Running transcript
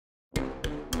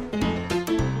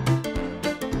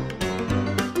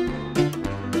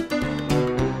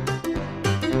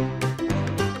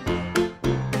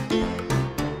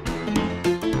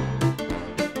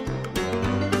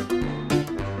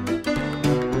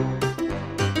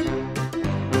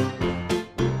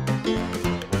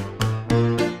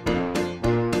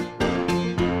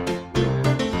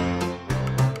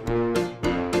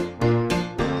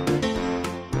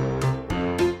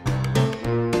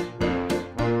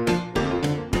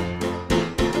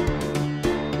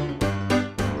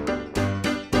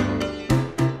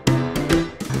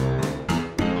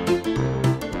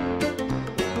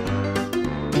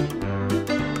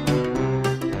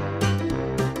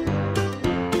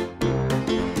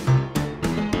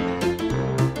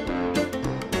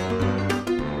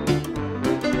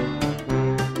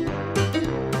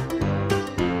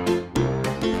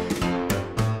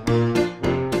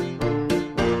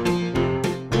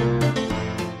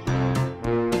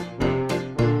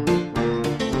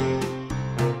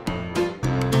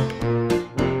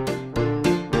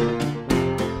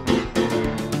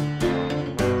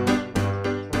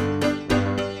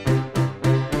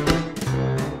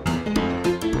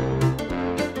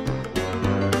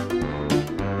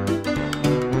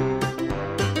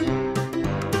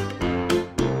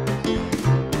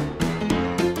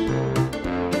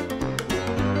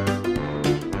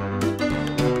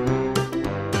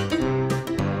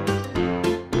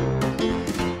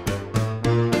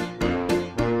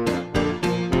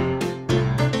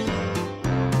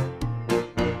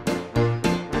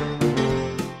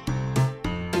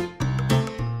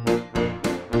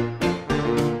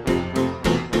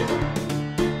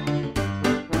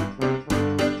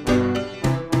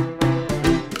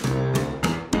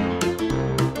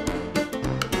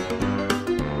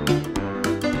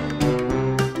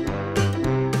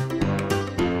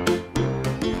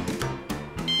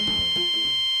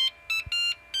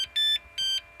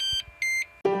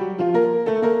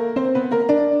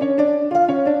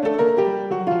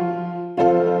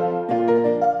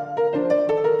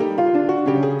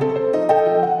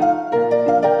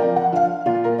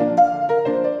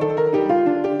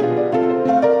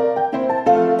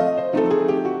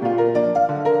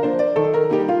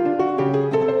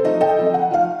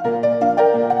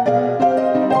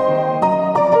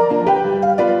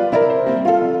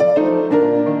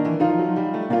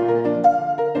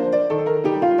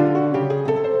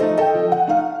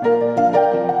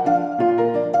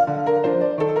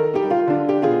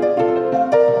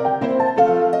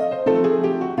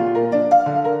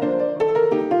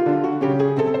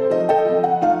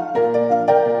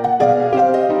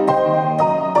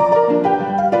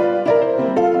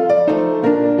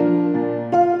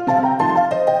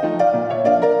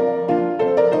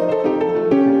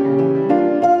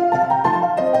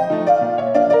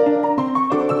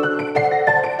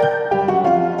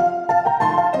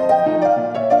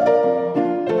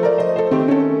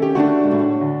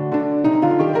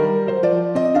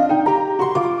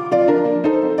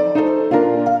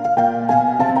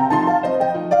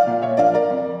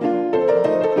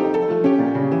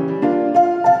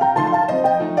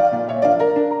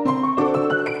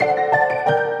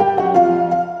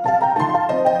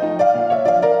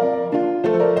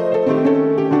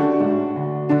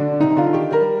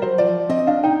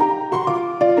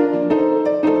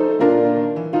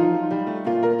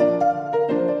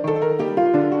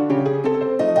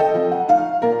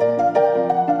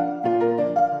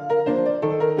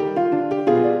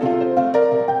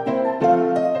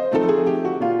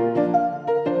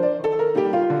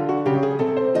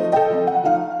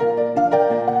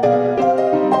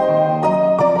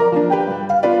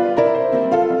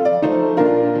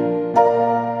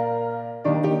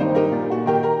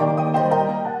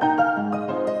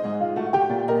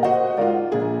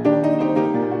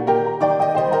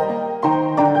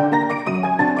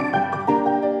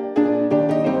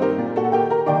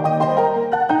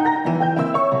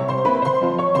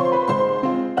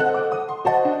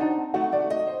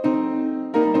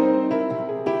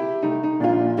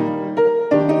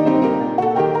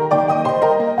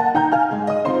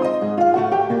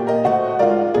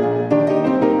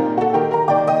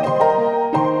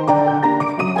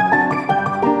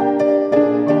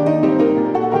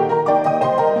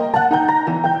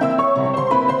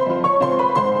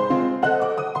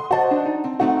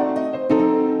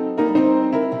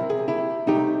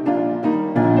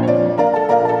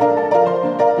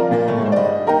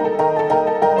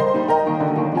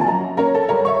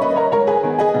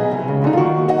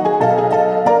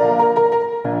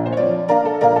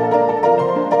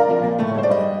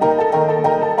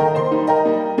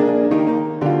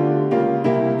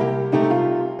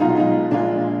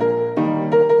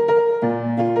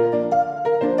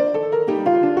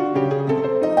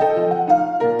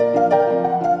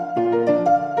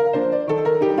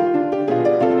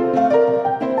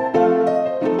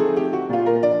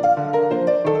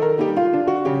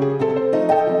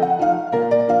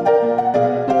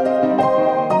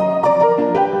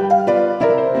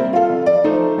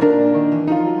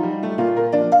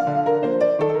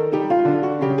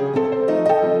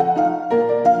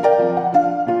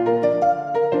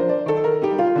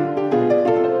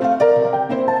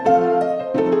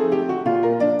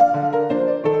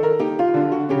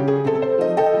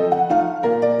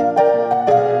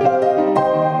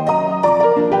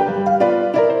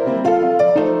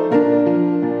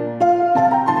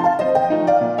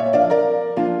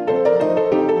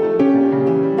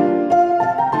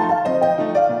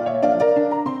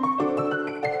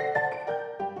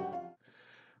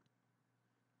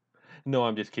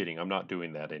I'm just kidding. I'm not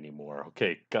doing that anymore.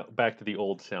 Okay, got back to the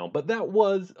old sound. But that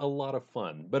was a lot of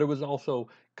fun. But it was also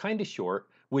kind of short,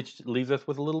 which leaves us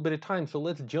with a little bit of time. So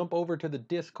let's jump over to the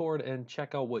Discord and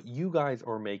check out what you guys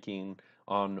are making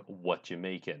on What You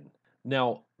Making.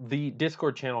 Now, the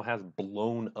Discord channel has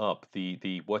blown up.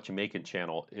 The What You Making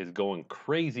channel is going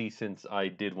crazy since I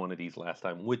did one of these last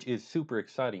time, which is super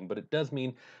exciting, but it does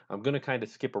mean I'm going to kind of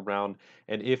skip around.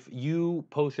 And if you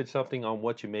posted something on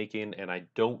What You Making and I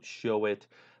don't show it,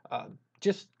 uh,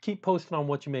 just keep posting on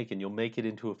What You Making. You'll make it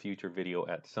into a future video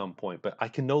at some point. But I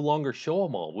can no longer show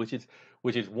them all, which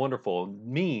is wonderful. It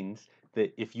means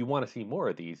that if you want to see more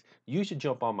of these, you should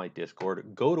jump on my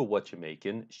Discord, go to What You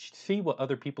Making, see what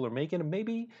other people are making, and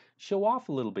maybe show off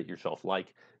a little bit yourself.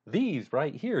 Like these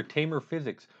right here, Tamer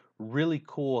Physics, really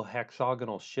cool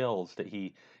hexagonal shells that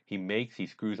he makes. He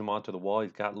screws them onto the wall.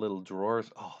 He's got little drawers.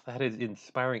 Oh, that is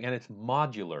inspiring, and it's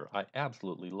modular. I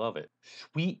absolutely love it.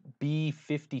 Sweet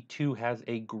B52 has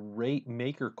a great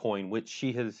maker coin, which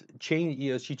she has changed.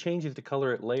 You know, she changes the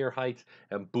color at layer heights,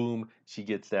 and boom, she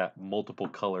gets that multiple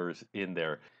colors in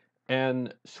there.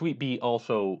 And Sweet Bee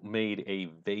also made a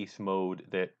vase mode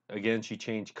that, again, she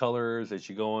changed colors as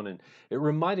she go on, and it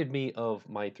reminded me of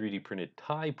my 3D printed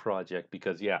tie project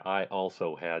because, yeah, I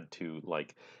also had to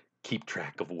like keep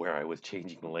track of where I was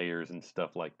changing layers and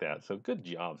stuff like that. So good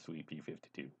job, Sweet Bee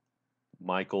 52.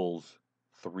 Michael's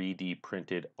 3D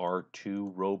printed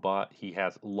R2 robot. He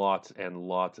has lots and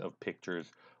lots of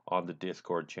pictures on the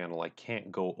Discord channel. I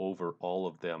can't go over all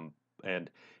of them, and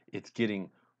it's getting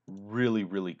really,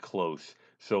 really close.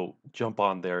 So jump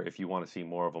on there if you want to see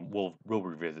more of them. We'll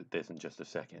revisit this in just a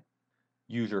second.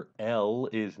 User L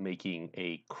is making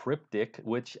a cryptic,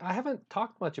 which I haven't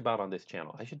talked much about on this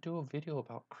channel. I should do a video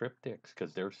about cryptics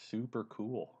because they're super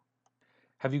cool.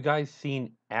 Have you guys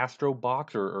seen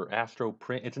Astrobox or Astro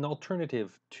Print? It's an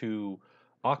alternative to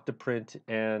Octoprint,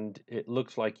 and it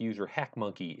looks like user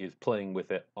Hackmonkey is playing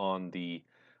with it on the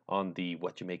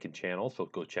What You Making channel. So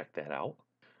go check that out.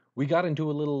 We got into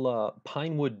a little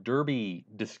Pinewood Derby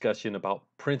discussion about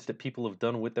prints that people have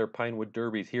done with their Pinewood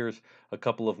Derbies. Here's a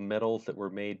couple of medals that were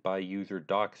made by user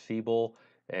Doc Siebel,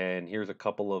 and here's a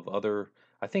couple of other.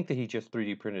 I think that he just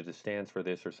 3D printed the stands for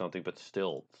this or something, but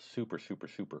still super, super,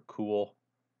 super cool.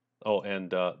 Oh,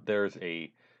 and there's a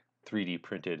 3D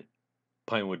printed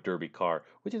Pinewood Derby car,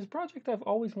 which is a project I've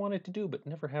always wanted to do but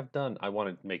never have done. I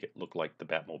wanted to make it look like the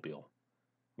Batmobile.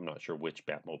 I'm not sure which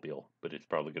Batmobile, but it's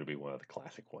probably going to be one of the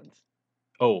classic ones.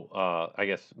 Oh, I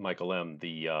guess Michael M,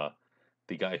 the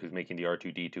guy who's making the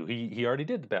R2D2, he already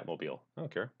did the Batmobile. I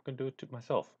don't care. I'm gonna do it to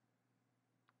myself.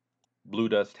 Blue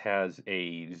Dust has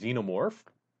a Xenomorph,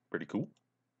 pretty cool.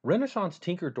 Renaissance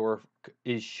Tinkerdorf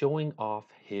is showing off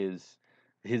his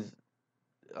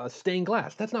stained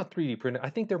glass. That's not 3D printed.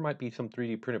 I think there might be some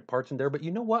 3D printed parts in there, but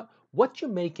you know what? What you're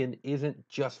making isn't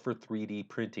just for 3D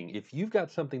printing. If you've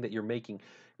got something that you're making,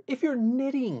 if you're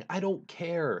knitting, I don't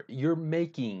care. You're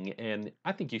making, and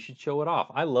I think you should show it off.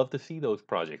 I love to see those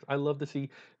projects. I love to see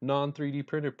non 3D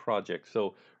printed projects.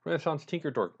 So, Renaissance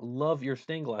Tinkerdorf, love your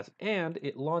stained glass. And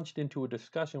it launched into a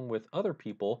discussion with other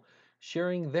people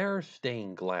sharing their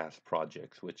stained glass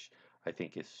projects, which I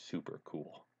think is super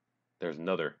cool. There's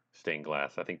another stained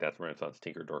glass. I think that's Renaissance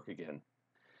Tinkerdork again.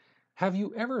 Have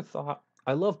you ever thought,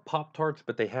 I love Pop Tarts,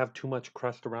 but they have too much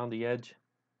crust around the edge?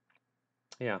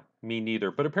 Yeah, me neither.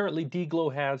 But apparently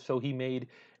D-Glow has, so he made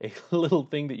a little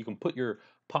thing that you can put your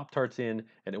Pop Tarts in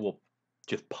and it will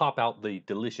just pop out the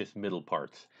delicious middle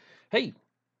parts. Hey,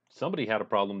 somebody had a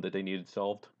problem that they needed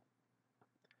solved.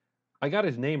 I got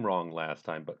his name wrong last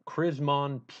time, but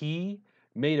Chrismon P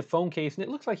made a phone case, and it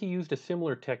looks like he used a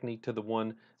similar technique to the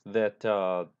one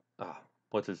that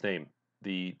what's his name,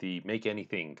 the Make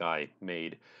Anything guy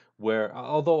made. Where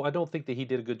although I don't think that he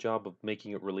did a good job of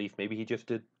making it relief, maybe he just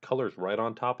did colors right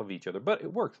on top of each other, but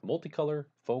it works. Multicolor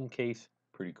phone case,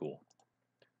 pretty cool.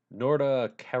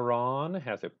 Norda Caron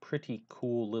has a pretty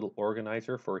cool little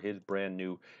organizer for his brand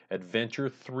new Adventure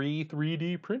 3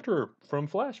 3D printer from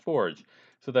Flashforge.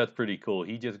 So that's pretty cool.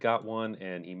 He just got one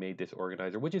and he made this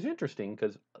organizer, which is interesting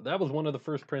because that was one of the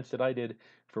first prints that I did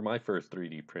for my first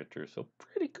 3D printer. So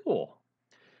pretty cool.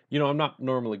 You know, I'm not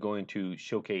normally going to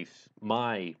showcase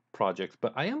my projects,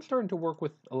 but I am starting to work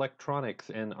with electronics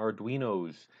and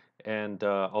Arduinos. And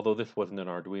although this wasn't an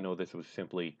Arduino, this was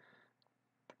simply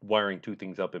wiring two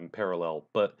things up in parallel.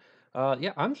 But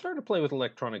yeah, I'm starting to play with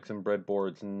electronics and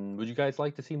breadboards. And would you guys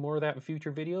like to see more of that in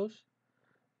future videos?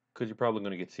 Because you're probably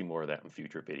going to get to see more of that in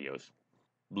future videos.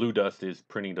 Blue Dust is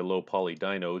printing the low poly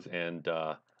dinos, and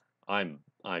I'm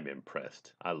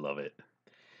impressed. I love it.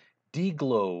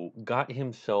 D-Glow got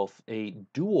himself a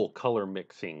dual color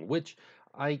mixing, which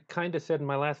I kind of said in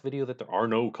my last video that there are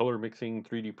no color mixing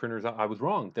 3D printers. I was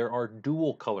wrong. There are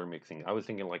dual color mixing. I was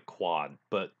thinking like quad,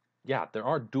 but yeah, there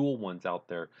are dual ones out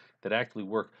there that actually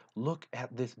work. Look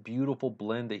at this beautiful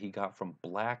blend that he got from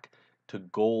black to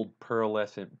gold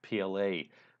pearlescent PLA.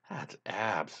 That's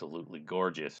absolutely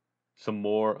gorgeous. Some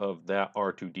more of that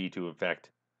R2D2 effect.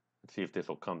 Let's see if this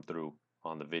will come through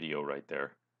on the video right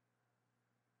there.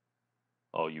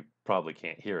 Oh, you probably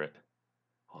can't hear it.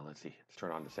 Oh, let's see. Let's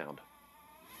turn on the sound.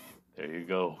 There you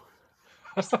go.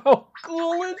 How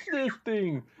cool is this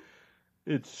thing?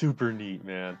 It's super neat,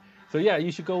 man. So yeah,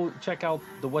 you should go check out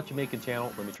the What You Making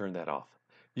channel. Let me turn that off.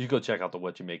 You should go check out the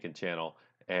What You Making channel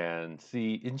and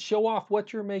see and show off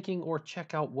what you're making or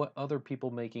check out what other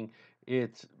people making.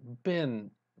 It's been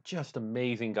just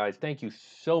amazing, guys. Thank you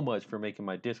so much for making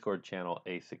my Discord channel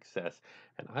a success.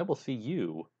 And I will see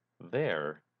you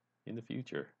there in the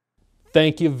future.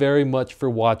 Thank you very much for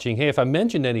watching. Hey, if I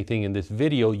mentioned anything in this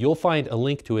video, you'll find a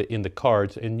link to it in the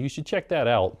cards, and you should check that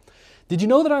out. Did you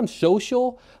know that I'm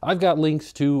social? I've got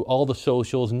links to all the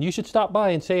socials, and you should stop by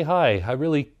and say hi. I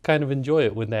really kind of enjoy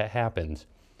it when that happens.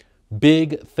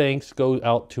 Big thanks go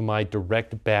out to my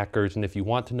direct backers, and if you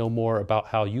want to know more about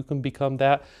how you can become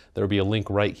that, there'll be a link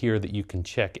right here that you can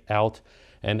check out.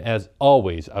 And as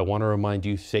always, I want to remind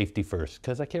you, safety first,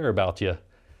 because I care about you,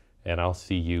 and I'll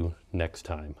see you next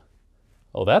time.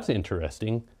 Oh, that's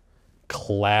interesting.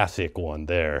 Classic one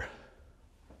there.